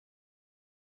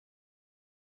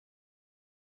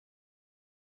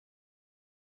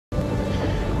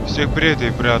Всех привет и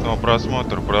приятного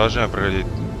просмотра. Продолжаем проходить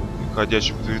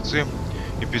 «Ходячие мертвецы».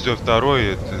 Эпизод 2,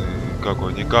 это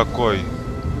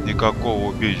никакого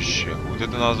убежища. Вот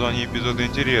это название эпизода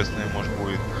интересное, может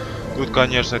будет. Тут,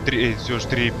 конечно, все же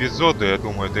 3 эпизода. Я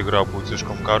думаю, эта игра будет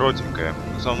слишком коротенькая.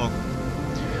 Но со мной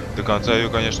до конца ее,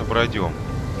 конечно, пройдем.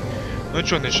 Ну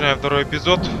что, начинаем второй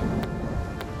эпизод.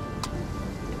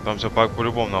 Там все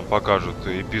по-любому нам покажут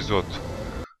эпизод,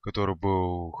 который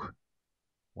был,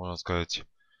 можно сказать,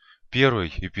 первый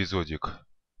эпизодик.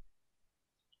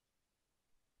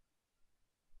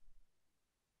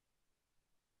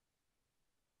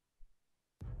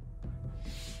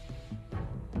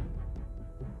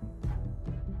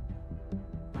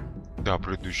 Да,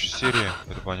 предыдущая серия,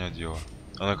 это понятное дело.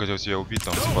 Она хотела себя убить,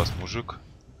 там спас мужик.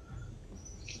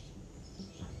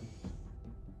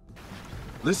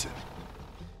 Listen.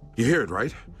 You hear it,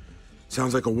 right?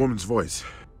 Sounds like a woman's voice.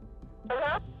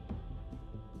 Hello?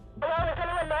 Hello, is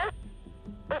anyone there?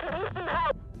 We could use some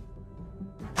help.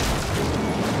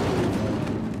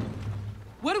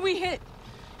 What do we hit?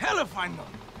 Hell if I know.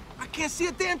 I can't see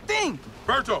a damn thing.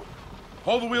 Berto,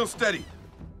 hold the wheel steady.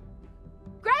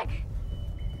 Greg!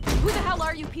 Who the hell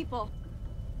are you people?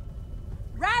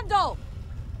 Randall!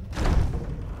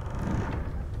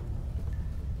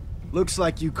 Looks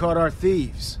like you caught our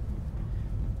thieves.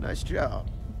 Nice job.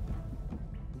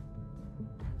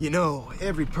 You know,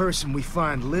 every person we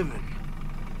find living,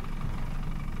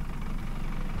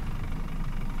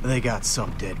 they got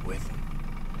some dead with it.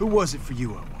 Who was it for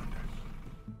you, I wonder?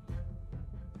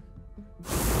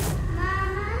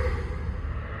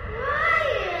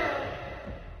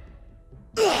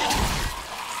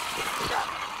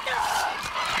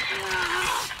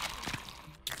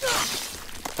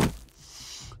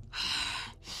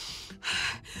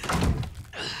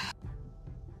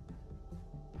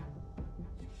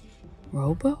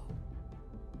 Robo?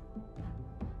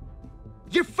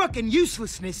 Your fucking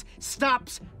uselessness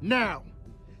stops now.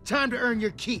 Time to earn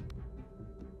your keep.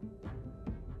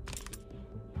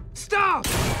 Stop!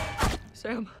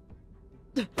 Sam.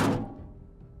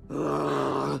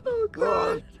 Oh,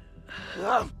 God.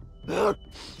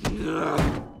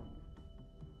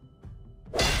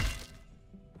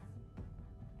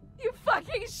 You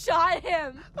fucking shot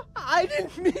him! I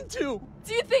didn't mean to.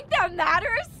 Do you think that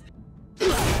matters?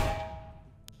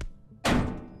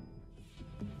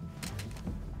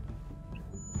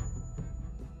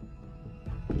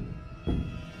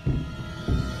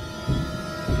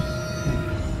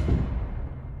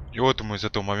 И вот мы с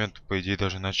этого момента, по идее,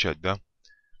 даже начать, да?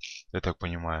 Я так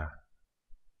понимаю.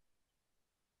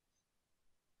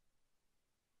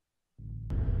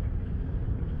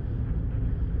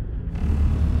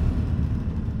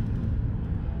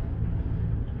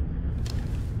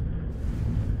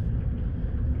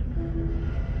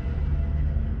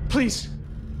 Please.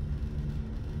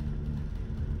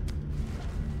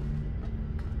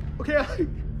 Okay,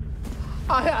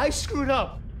 I screwed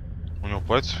up. У него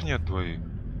пальцев нет твоих.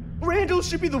 Randall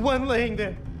should be the one laying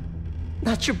there,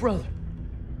 not your brother.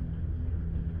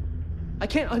 I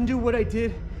can't undo what I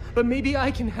did, but maybe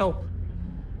I can help.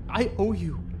 I owe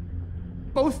you.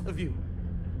 Both of you.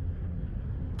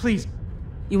 Please.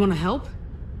 You want to help?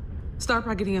 Start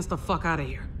by getting us the fuck out of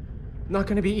here. Not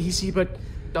gonna be easy, but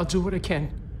I'll do what I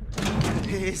can.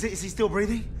 Is he still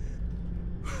breathing?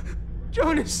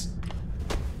 Jonas!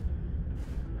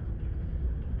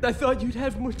 I thought you'd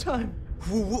have more time.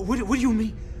 What do you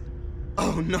mean?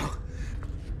 Oh, no.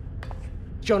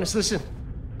 Jonas, listen.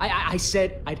 I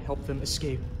said I'd help them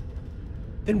escape.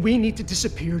 Then we need to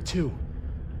disappear, too.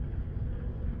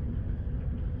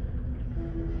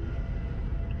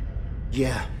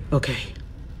 Yeah. Okay.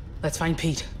 Let's find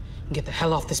Pete and get the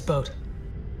hell off this boat.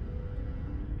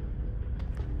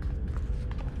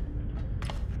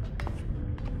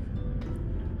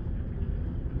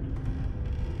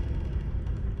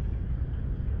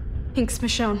 Thanks,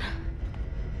 Michonne,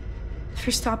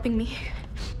 for stopping me.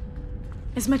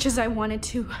 As much as I wanted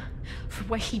to, for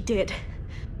what he did.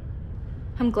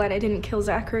 I'm glad I didn't kill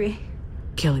Zachary.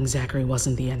 Killing Zachary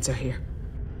wasn't the answer here,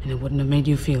 and it wouldn't have made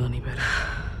you feel any better.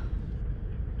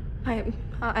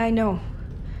 I know.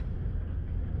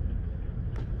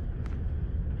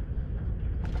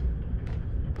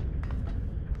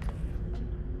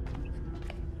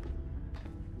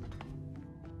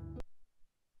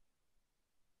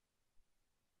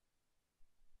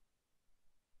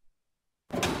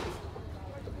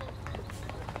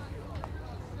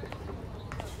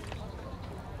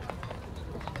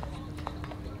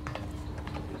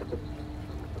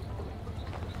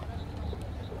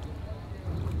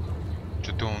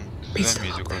 Что-то он Pete's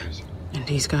заметил, out there, кажется. and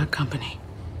he's got company.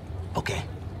 Okay.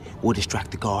 We'll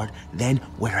distract the guard, then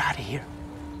we're out of here.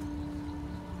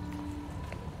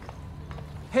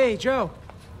 Hey, Joe.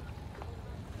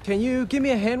 Can you give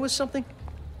me a hand with something?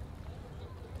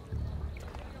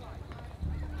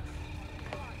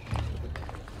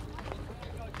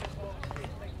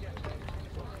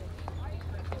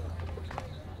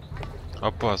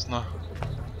 Опасно.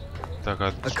 Так,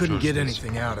 I couldn't get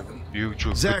anything out of him. И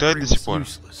чё, Zachary пытает до was сих пор?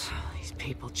 useless. These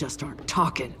people just aren't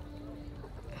talking.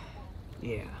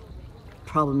 Yeah.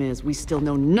 Problem is, we still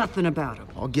know nothing about him.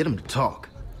 I'll get him to talk.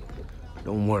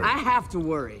 Don't worry. I have to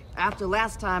worry. After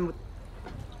last time,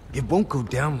 It won't go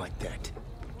down like that.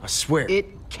 I swear. it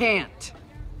can't.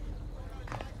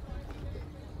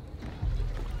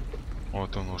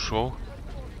 Вот он ушел.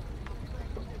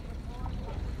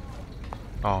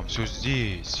 А, он все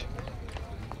здесь.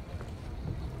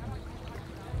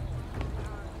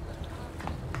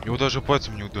 Его даже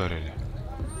пальцем не ударили.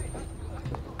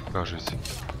 Кажется.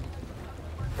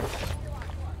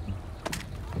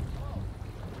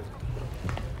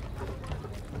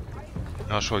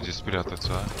 Нашел здесь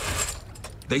спрятаться, а?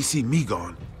 They see me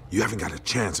gone. You haven't got a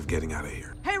chance of getting out of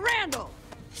here. Hey, Randall!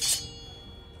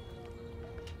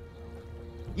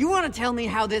 You want to tell me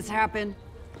how this happened?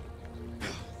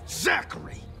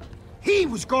 Zachary! He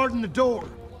was guarding the door.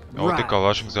 А вот и Right.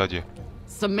 калашник сзади.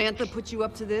 Samantha put you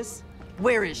up to this?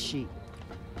 Where is she?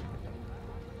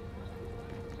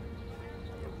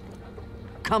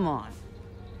 Come on.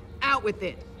 Out with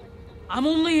it. I'm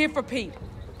only here for Pete.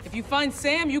 If you find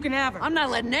Sam, you can have her. I'm not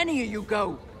letting any of you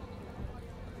go.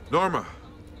 Norma,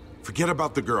 forget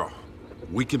about the girl.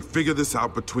 We can figure this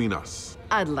out between us.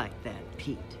 I'd like that,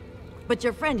 Pete. But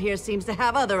your friend here seems to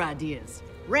have other ideas.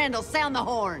 Randall, sound the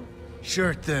horn.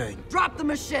 Sure thing. Drop the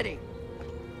machete.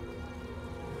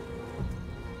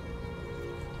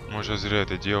 Может, зря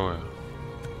это делаю.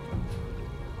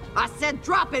 I said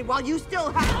drop it while you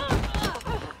still have...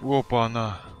 Опа,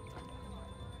 она.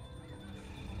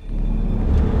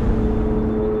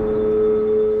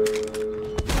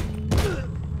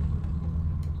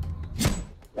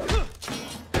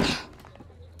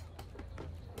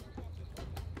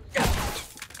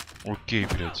 Окей,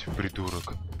 блядь,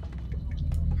 придурок.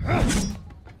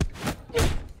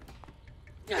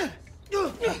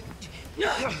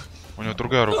 У него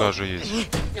другая рука же есть.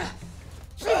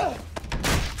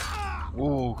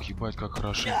 Ох, ебать, как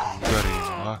хорошенько ударили,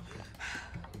 а.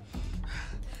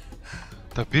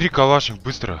 Так, бери калашник,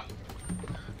 быстро.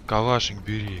 Калашник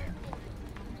бери.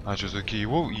 А что, таки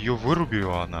ее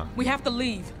вырубила она? We have to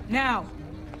leave. Now.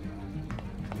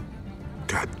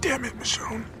 God damn it,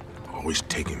 Michonne. Always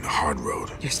taking the hard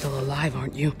road. You're still alive,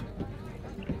 aren't you?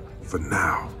 For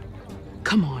now.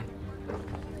 Come on.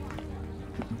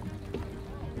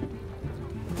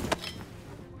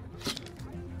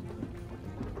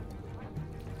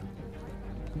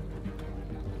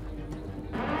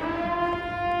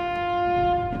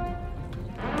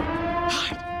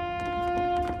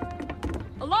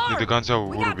 Не до конца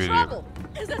вырубили их.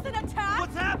 Is this an attack?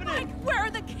 What's happening? Like, where are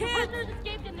the kids? Prisoners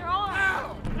escaped in their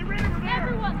arms. They ran over there.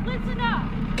 Everyone, listen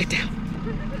up. Get down.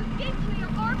 Prisoners escaped and they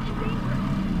are armed and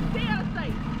dangerous. Stay out of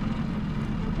sight.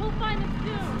 We'll find them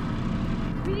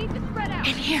soon. We need to spread out.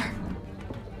 In here.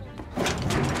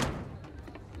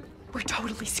 We're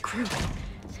totally screwed.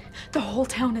 The whole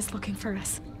town is looking for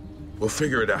us. We'll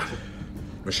figure it out.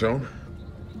 Michonne?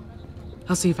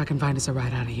 I'll see if I can find us a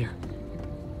ride out of here.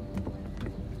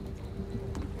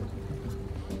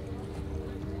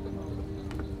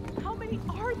 How many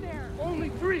are there? Only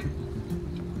 3.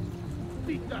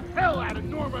 Beat the hell out of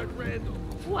Norma and Randall.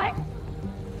 What?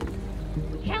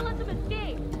 We can't let them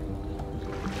escape.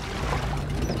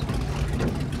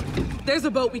 There's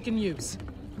a boat we can use.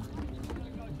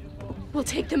 We'll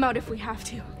take them out if we have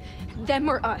to. Them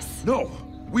or us. No,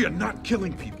 we are not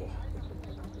killing people.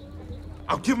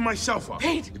 I'll give myself up.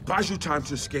 Pete! It buys you time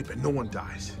to escape and no one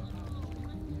dies.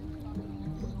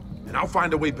 And I'll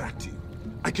find a way back to you.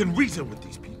 I can reason with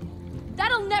these people.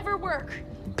 That'll never work.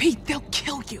 Pete, they'll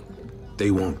kill you.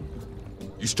 They won't.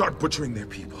 You start butchering their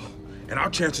people, and our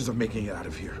chances of making it out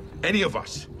of here, any of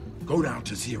us, go down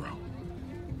to 0.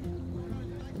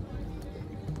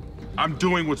 I'm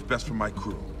doing what's best for my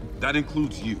crew. That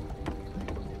includes you.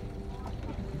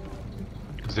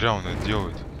 Зря он это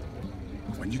делает.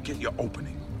 When you get your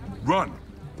opening, run.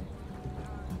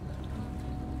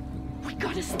 We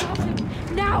gotta stop him.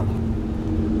 Now!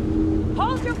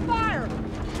 Hold your fire!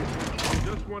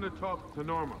 Just want to talk to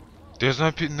Norma.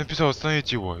 Ты написал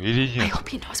остановить его или I нет? hope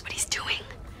he knows what he's doing.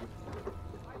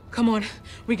 Come on,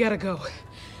 we gotta go.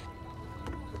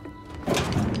 I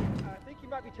think you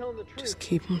might be telling the truth. Just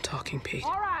keep on talking, Pete.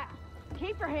 All right.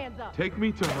 Keep your hands up. Take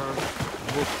me to her,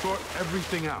 and we'll sort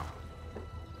everything out.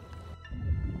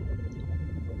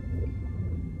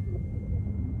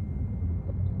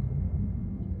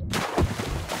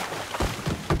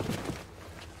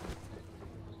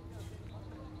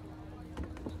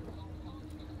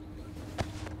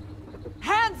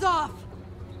 Hands off!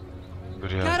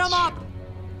 Блядь. Get him up!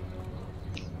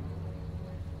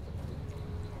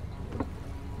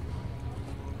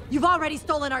 You've already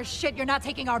stolen our shit. You're not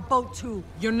taking our boat too.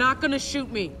 You're not gonna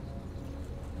shoot me.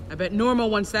 I bet Norma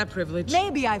wants that privilege.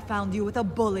 Maybe I found you with a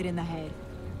bullet in the head.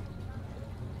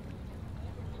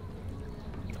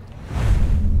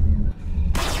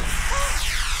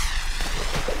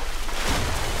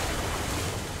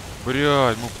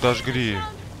 Блядь, мы подожгли.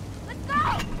 Let's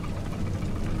go!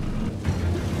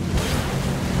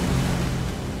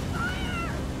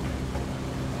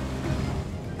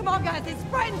 Come on, guys. It's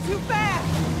spreading too fast.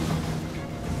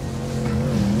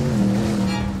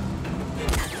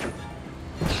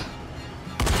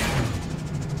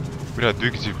 Блядь,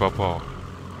 двигатель попал.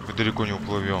 Мы далеко не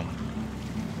уплывем.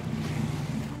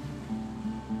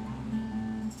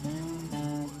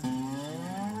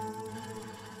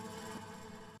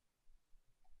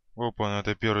 Опа, ну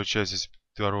это первая часть из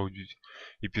второго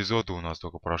эпизода у нас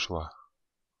только прошла.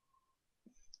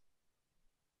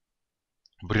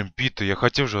 Блин, Пита, я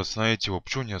хотел же остановить его.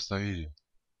 Почему не остановили?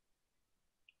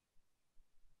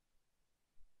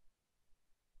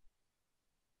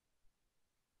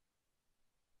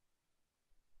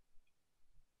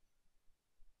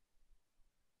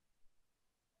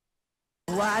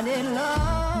 Why did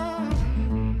love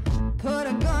put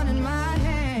a gun in my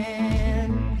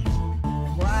hand?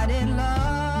 Why did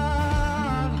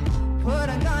love put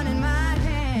a gun in my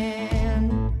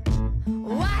hand?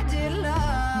 Why did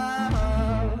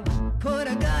love put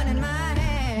a gun in my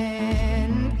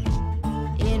hand?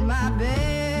 In my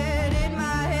bed, in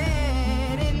my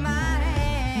head, in my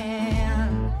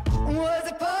hand. Was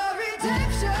it for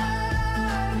redemption?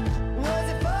 Was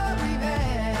it for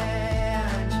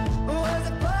revenge? Was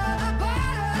it for the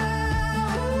bottom?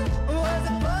 Was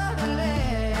it for the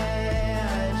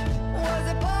ledge? Was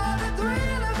it for the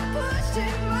thrill of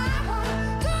pushing my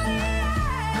heart to the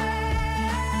edge?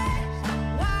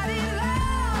 Why did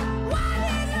love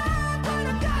put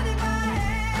a gun in my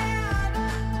hand?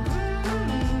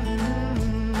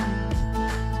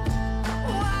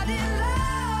 Why did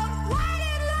love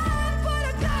put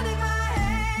a gun in my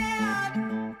hand?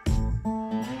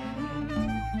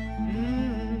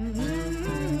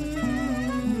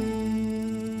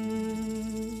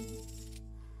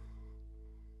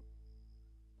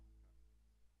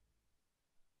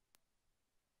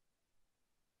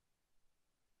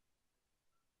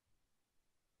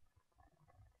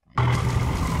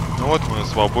 Ну вот мы на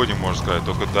свободе, можно сказать.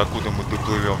 Только докуда мы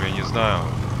доплывем, я не знаю.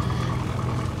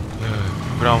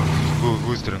 Прям был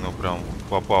выстрелен, прям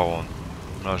попал он.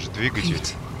 Наш двигатель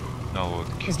Pete. на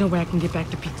лодке. There's no way I can get back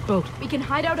to Pete's boat. We can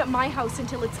hide out at my house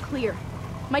until it's clear.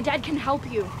 My dad can help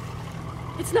you.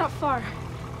 It's not far.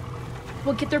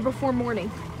 We'll get there before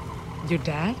morning. Your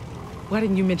dad? Why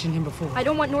didn't you mention him before? I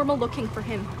don't want Norma looking for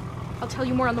him. I'll tell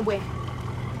you more on the way.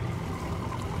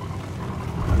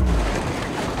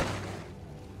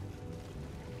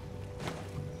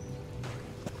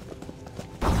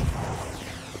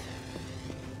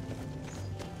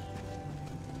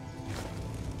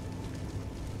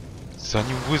 С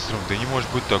одним выстрелом, да не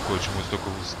может быть такое, что мы столько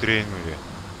стрельнули.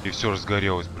 И все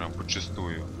разгорелось прям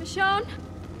подчистую. Michonne?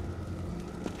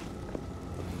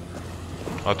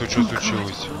 А тут что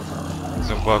случилось?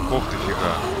 Зомбаков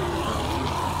дофига.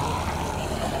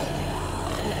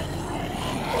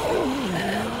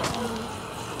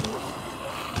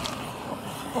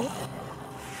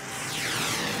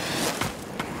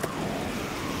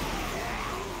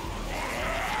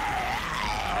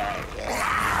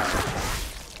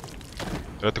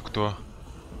 Это кто?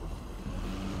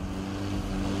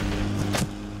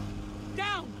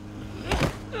 Down!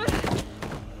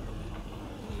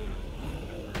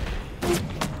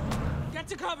 Get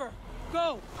to cover!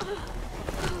 Go!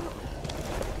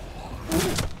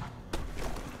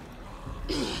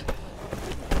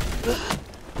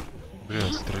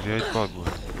 Блин, стрелять падло.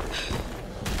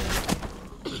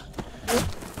 We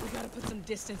gotta put some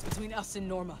distance between us and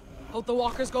Norma. Hope the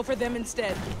walkers go for them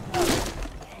instead.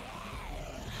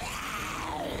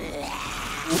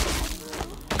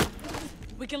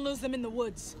 We can lose them in the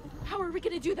woods. How are we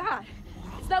gonna do that?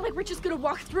 It's not like we're just gonna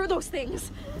walk through those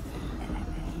things.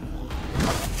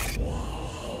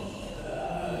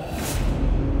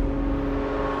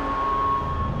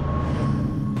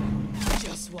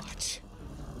 Just watch.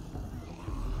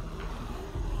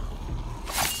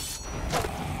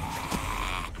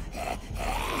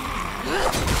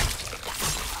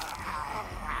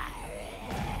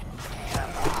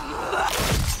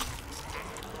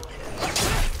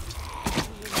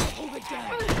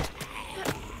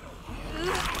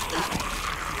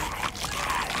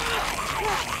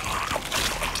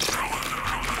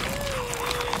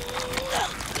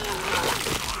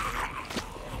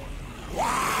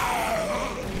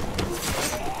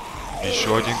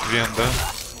 Еще один Квен, да?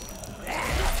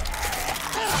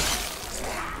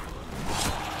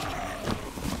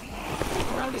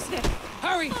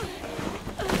 Hurry!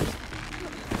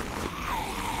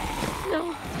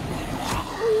 No.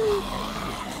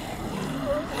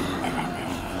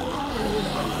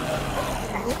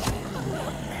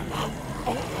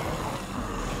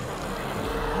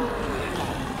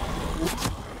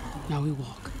 Now we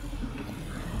walk.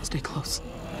 Stay close.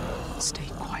 Stay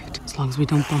quiet. As long as we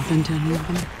don't bump into any of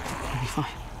them, we'll be fine.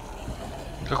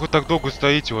 Как вы так долго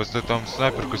стоите? У вас там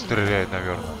снайперка стреляет,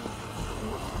 наверное.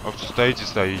 А что стоите,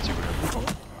 блин.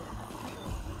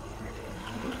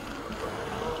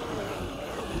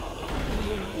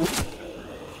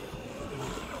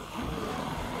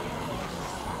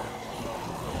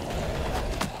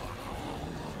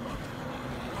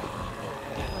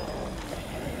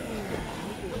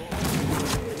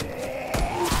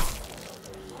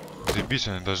 Заебись,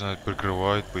 она должна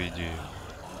прикрывать, по идее.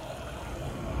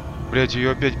 Блять,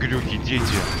 ее опять глюки, дети.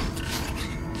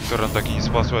 Который он так и не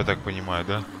спасал, я так понимаю,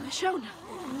 да? Michonne,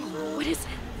 what is it?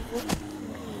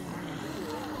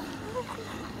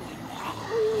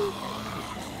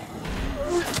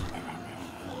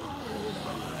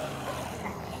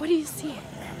 What do you see?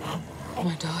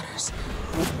 My daughters.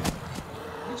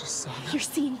 I just saw them. You're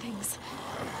seeing things.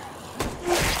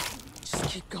 Just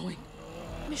keep going.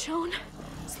 Michonne,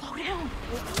 slow down.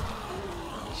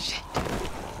 Shit.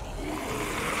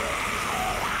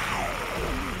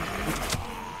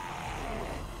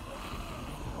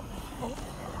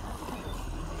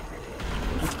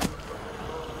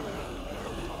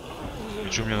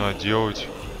 И что мне надо делать?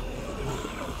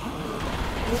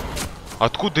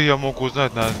 Откуда я мог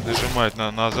узнать, надо нажимать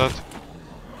назад?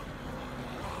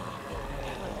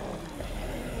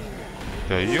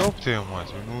 Да ёб твою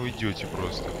мать, вы ну идете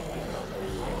просто.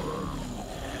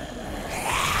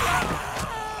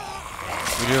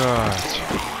 Блять.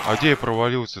 А где я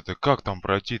провалился-то? Как там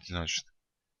пройти, значит?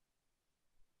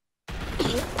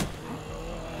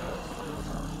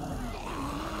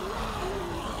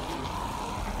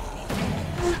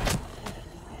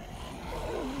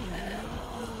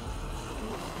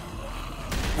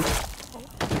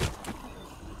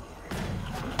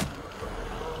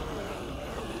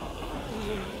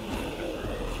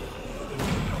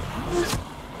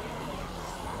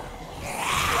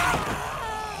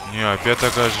 Не, опять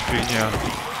такая же фигня.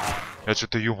 Я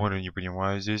что-то юмора не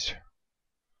понимаю здесь.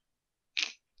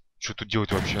 Что тут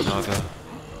делать вообще надо?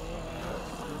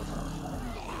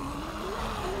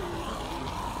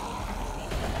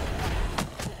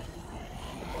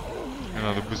 Мне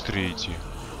надо быстрее идти.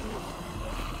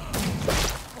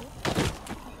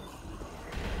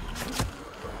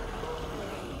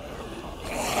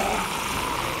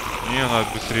 Мне надо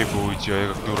быстрее было уйти, а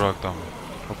я как дурак там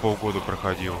по полгода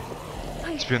проходил.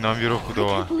 Теперь нам веревку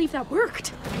дала.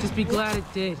 Just be glad it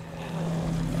did.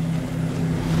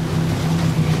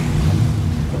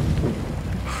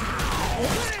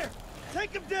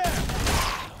 Take him down!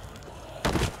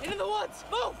 Into the woods!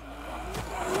 Move!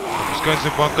 Пускай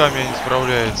с банками не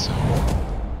справляется.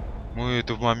 Мы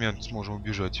это в момент сможем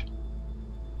убежать.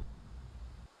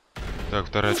 Так,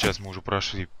 вторая часть мы уже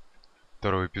прошли.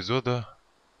 Второго эпизода.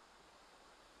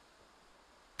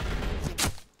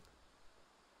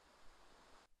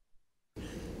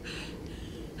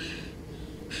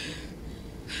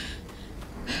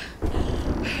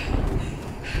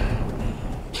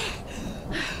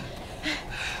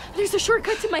 There's a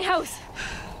shortcut to my house,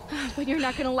 but you're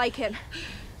not gonna like it.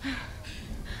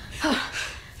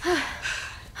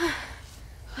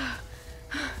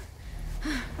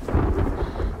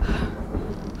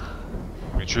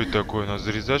 И что это такое? Нас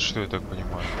зарезать, что я так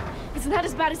понимаю? It's not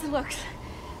as bad as it looks.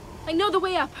 I know the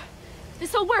way up.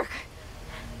 This'll work.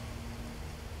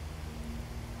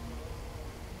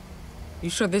 You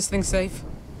sure this thing's safe?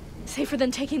 Safer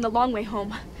than taking the long way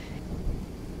home.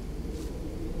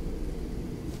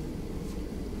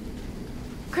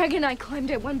 Craig and I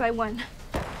climbed it one by one.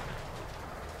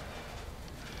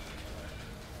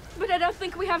 But I don't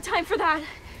think we have time for that.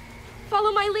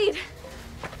 Follow my lead.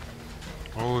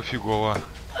 О, фигово.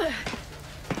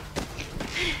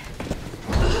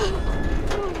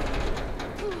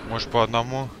 Может, по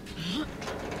одному?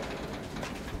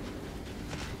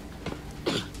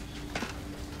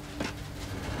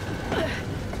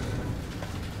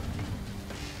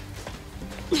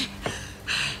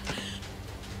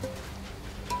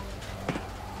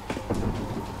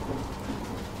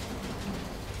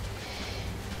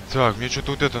 Так, мне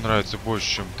что-то вот это нравится больше,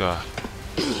 чем та.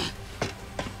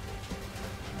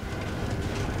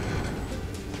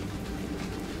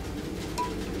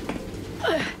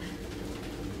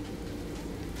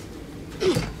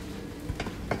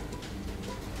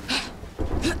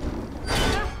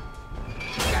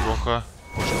 плохо.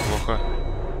 Очень плохо.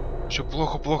 Еще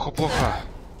плохо, плохо, плохо.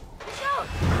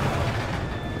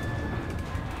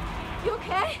 You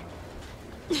okay?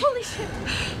 Holy shit!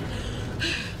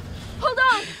 Hold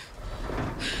on!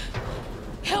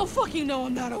 Hell fucking no,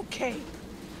 I'm not okay.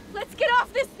 Let's get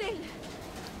off this thing!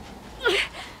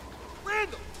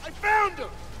 Randall, I found him!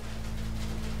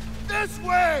 This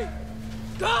way!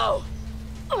 Go!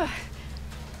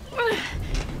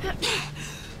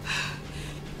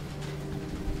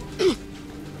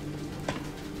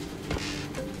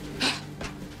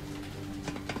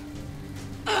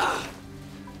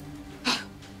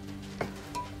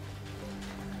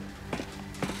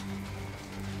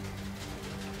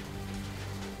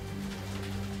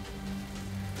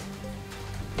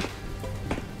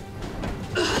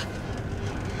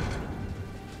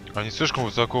 Они слишком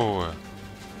высоко вы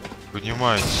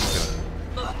поднимаетесь-то.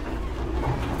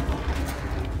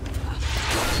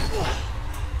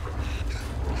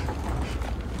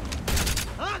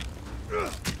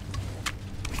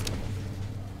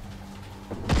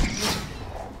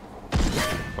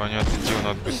 Понятно, дело,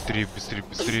 надо быстрее, быстрее,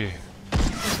 быстрее.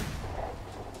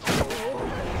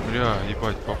 Бля,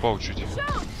 ебать, попал чуть.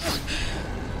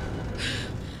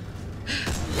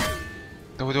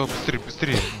 Давай, давай, быстрее,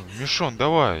 быстрее. Мишон,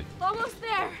 давай.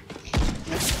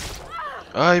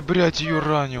 Ай, блядь, ее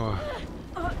ранило.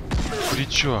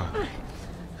 Плечо.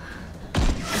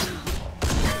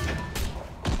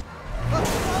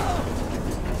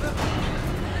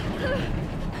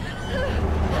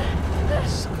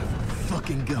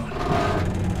 Fucking gun.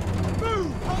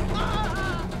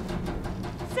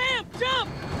 Sam, jump!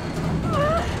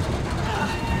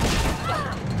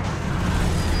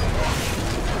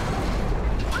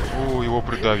 О, его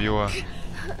придавило.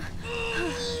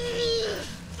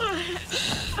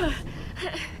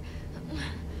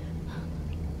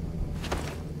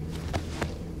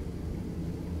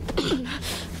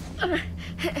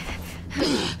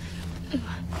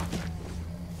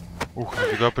 Ух,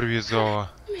 нифига привязала.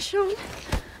 Michonne?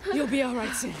 You'll be all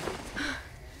right, Sam.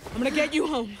 I'm gonna get you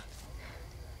home.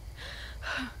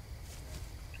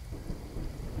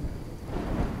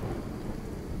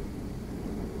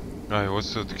 А, его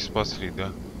все-таки спасли,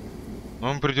 да? Но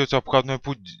вам придется обходной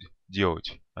путь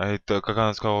делать. А это, как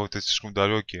она сказала, это слишком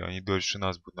далекие, они дольше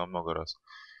нас будут намного раз.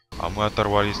 А мы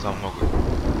оторвались намного.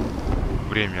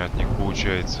 Время от них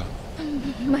получается.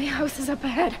 My house is up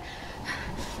ahead.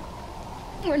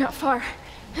 We're not far.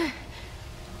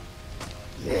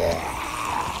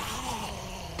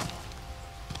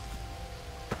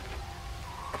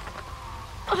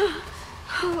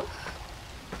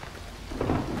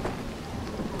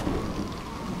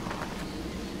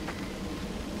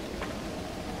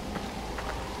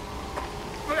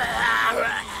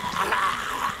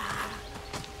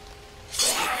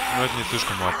 Но это не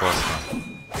слишком опасно.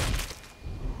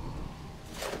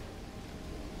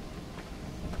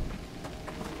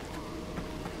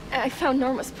 I found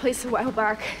Norma's place a while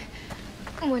back,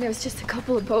 when it was just a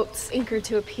couple of boats anchored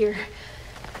to a pier.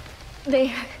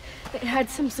 They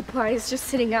had some supplies just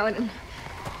sitting out, and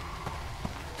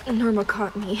Norma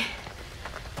caught me.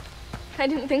 I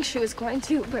didn't think she was going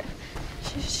to, but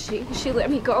she let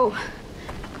me go.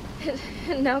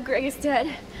 And now Greg is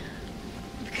dead,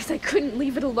 because I couldn't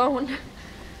leave it alone.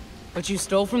 But you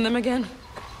stole from them again?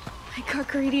 I got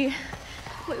greedy.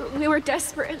 We were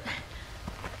desperate.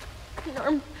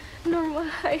 Norma,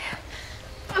 I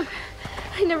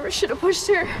never should have pushed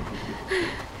her.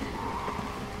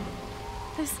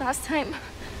 This last time,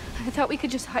 I thought we could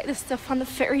just hide this stuff on the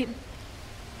ferry.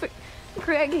 But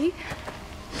Greg,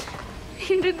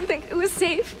 he didn't think it was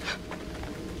safe.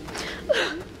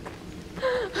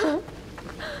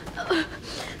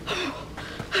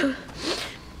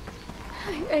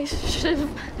 I should have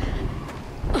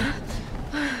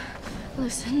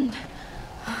listened.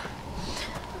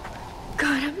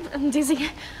 God, I'm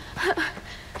dizzy.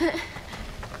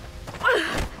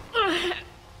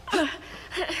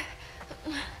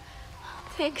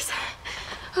 Thanks.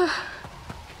 You're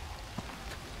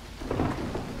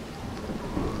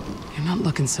not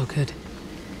looking so good.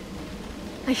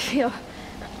 I feel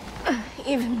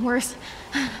even worse.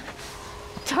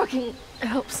 Talking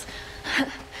helps.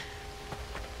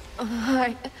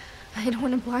 I don't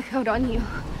want to black out on you.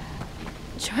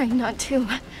 Trying not to.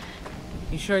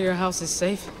 You sure your house is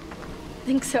safe?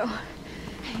 Think so.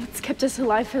 It's kept us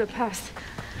alive for the past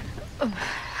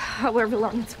however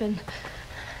long it's been.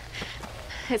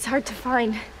 It's hard to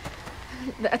find.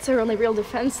 That's our only real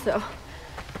defense, though.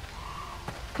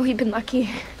 We've been lucky.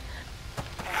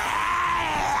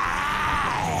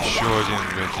 Еще один,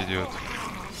 блядь, идет.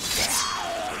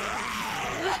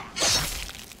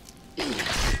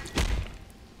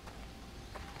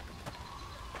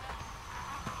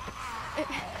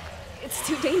 It's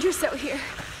too dangerous out here.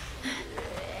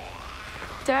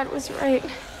 Dad was right.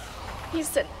 He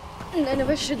said none of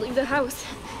us should leave the house.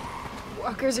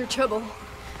 Walkers are trouble.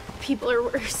 People are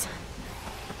worse.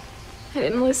 I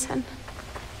didn't listen.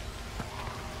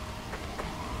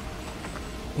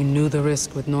 You knew the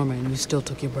risk with Norma and you still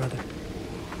took your brother.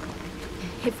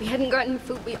 If we hadn't gotten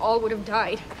food, we all would have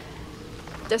died.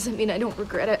 Doesn't mean I don't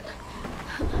regret it.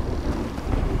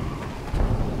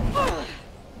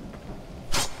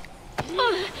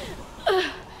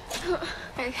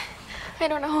 I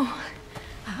don't know.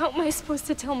 How am I supposed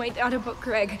to tell my dad about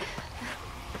Greg?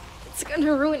 It's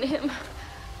gonna ruin him.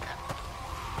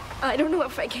 I don't know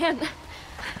if I can.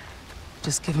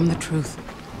 Just give him the truth.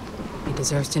 He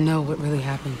deserves to know what really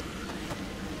happened.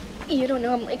 You don't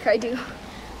know him like I do.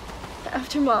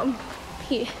 After Mom,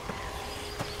 he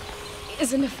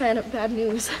isn't a fan of bad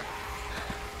news.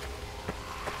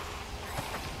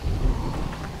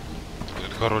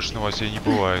 Хороших новостей не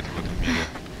бывает в этом мире.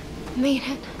 Made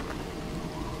it.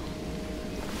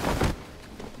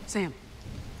 Sam.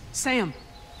 Sam.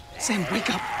 Sam, wake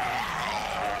up.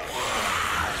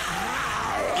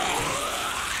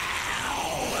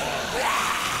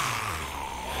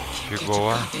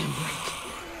 Фигово.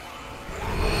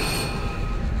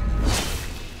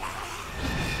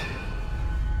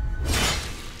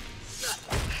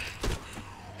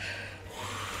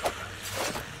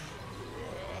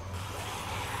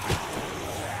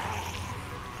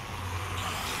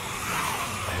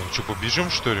 Что, побежим,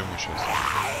 что ли, мы сейчас?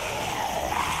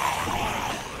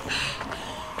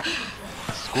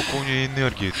 Сколько у нее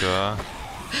энергии-то, а?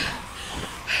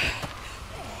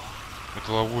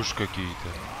 Это ловушки какие-то.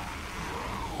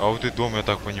 А вот и дом, я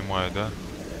так понимаю, да?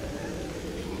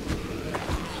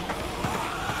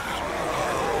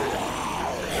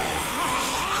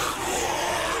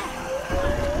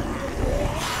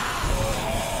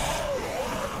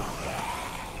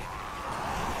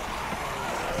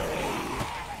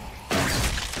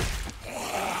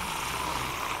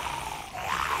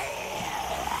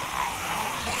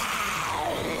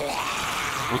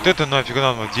 Вот это нафиг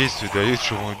нам действие дает,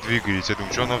 что мы двигались. Я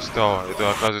думаю, что она встала? Это,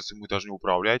 оказывается, мы должны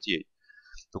управлять ей.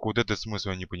 Только вот этот смысл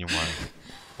я не понимаю.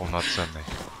 Полноценный.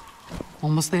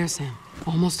 Almost there, Sam.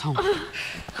 Almost home.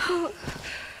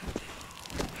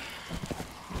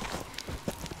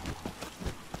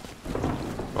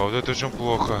 А вот это очень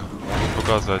плохо. Могут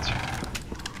показать.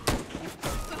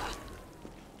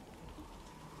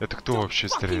 Это кто вообще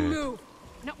стреляет?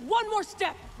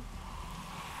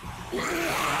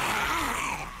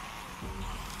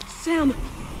 Sam!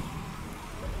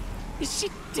 Is she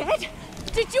dead?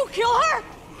 Did you kill her?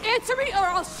 Answer me or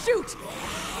I'll shoot!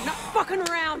 I'm not fucking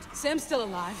around! Sam's still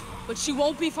alive, but she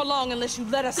won't be for long unless you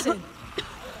let us in.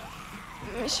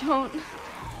 Michonne.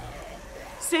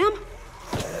 Sam?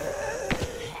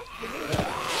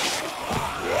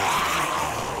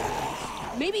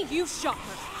 Maybe you shot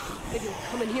her. Maybe you'll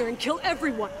come in here and kill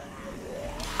everyone.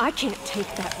 I can't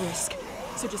take that risk.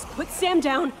 So just put Sam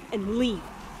down and leave.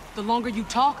 The longer you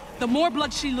talk, the more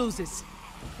blood she loses.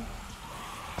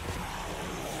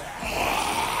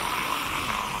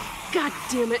 God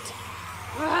damn it.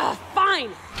 Ugh, fine,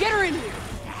 get her in here.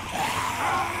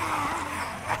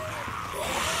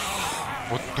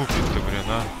 Вот тупит-то, блин,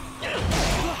 а.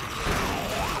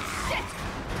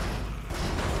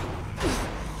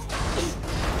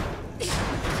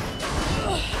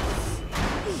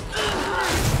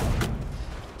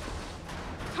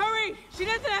 Hurry, she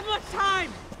doesn't have much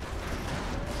time.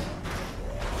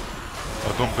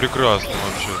 А дом прекрасный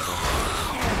вообще-то.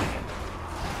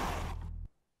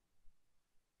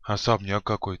 Особняк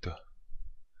какой-то.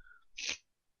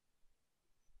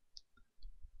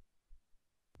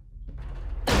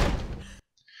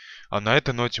 А на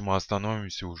этой ноте мы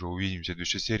остановимся, уже увидимся в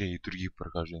следующей серии и других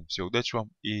прохождений. Всего удачи вам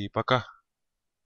и пока!